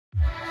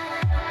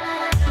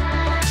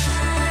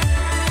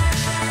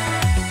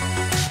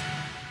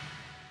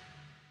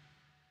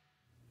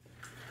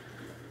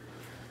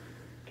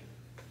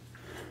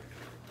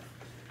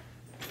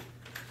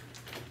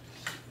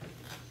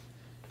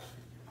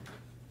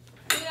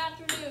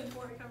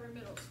Fort Recovery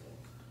Middle School.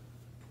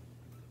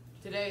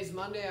 Today is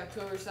Monday,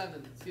 October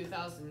 7th,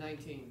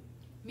 2019.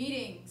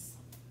 Meetings.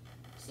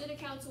 Student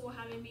Council will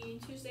have a meeting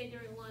Tuesday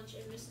during lunch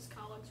in Mrs.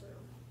 Collick's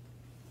room.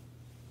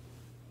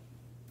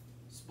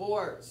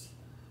 Sports.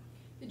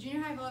 The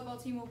junior high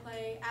volleyball team will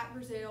play at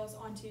Brazils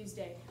on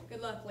Tuesday.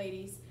 Good luck,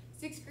 ladies.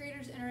 6th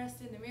graders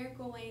interested in the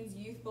Miracle Lanes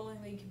Youth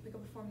Bowling League can pick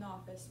up a form in the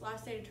office.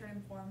 Last day to turn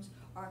in forms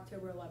are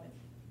October 11th.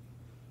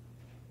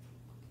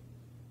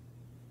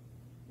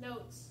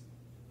 Notes.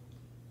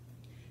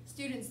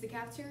 Students, the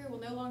cafeteria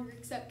will no longer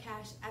accept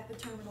cash at the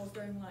terminals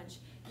during lunch.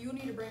 You will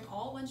need to bring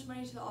all lunch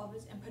money to the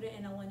office and put it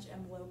in a lunch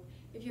envelope.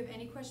 If you have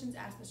any questions,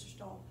 ask Mr.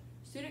 Stahl.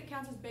 Student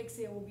Council's bake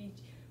sale will be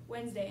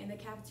Wednesday in the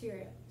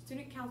cafeteria.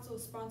 Student Council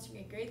is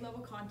sponsoring a grade level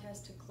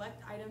contest to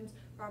collect items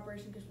for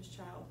Operation Christmas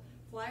Child.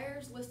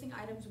 Flyers listing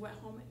items went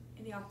home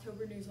in the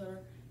October newsletter,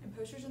 and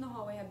posters in the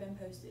hallway have been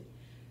posted.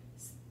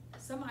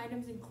 Some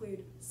items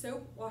include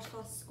soap,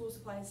 washcloths, school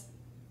supplies,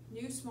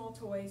 new small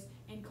toys,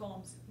 and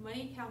combs.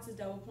 Money counts as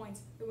double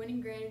points. The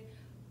winning grade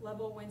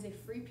level wins a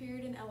free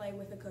period in LA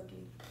with a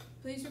cookie.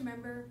 Please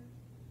remember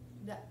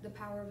that the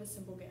power of a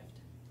simple gift.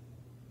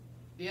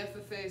 The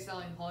FFA is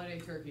selling holiday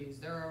turkeys.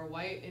 There are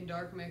white and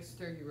dark mixed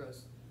turkey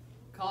roasts.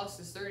 Cost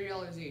is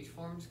 $30 each.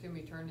 Forms can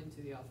be turned into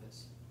the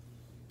office.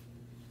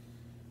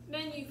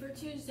 Menu for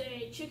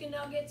Tuesday: chicken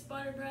nuggets,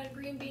 butter bread,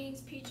 green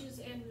beans, peaches,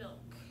 and milk.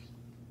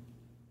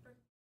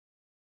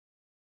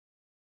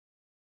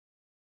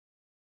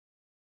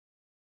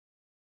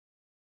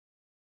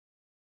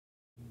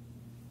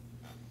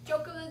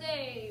 Joke of the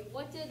day: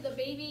 what did the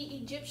baby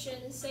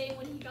Egyptian say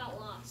when he got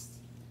lost?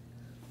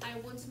 I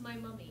want my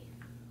mummy.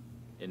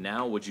 And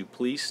now would you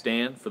please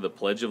stand for the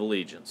Pledge of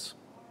Allegiance.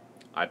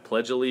 I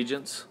pledge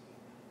allegiance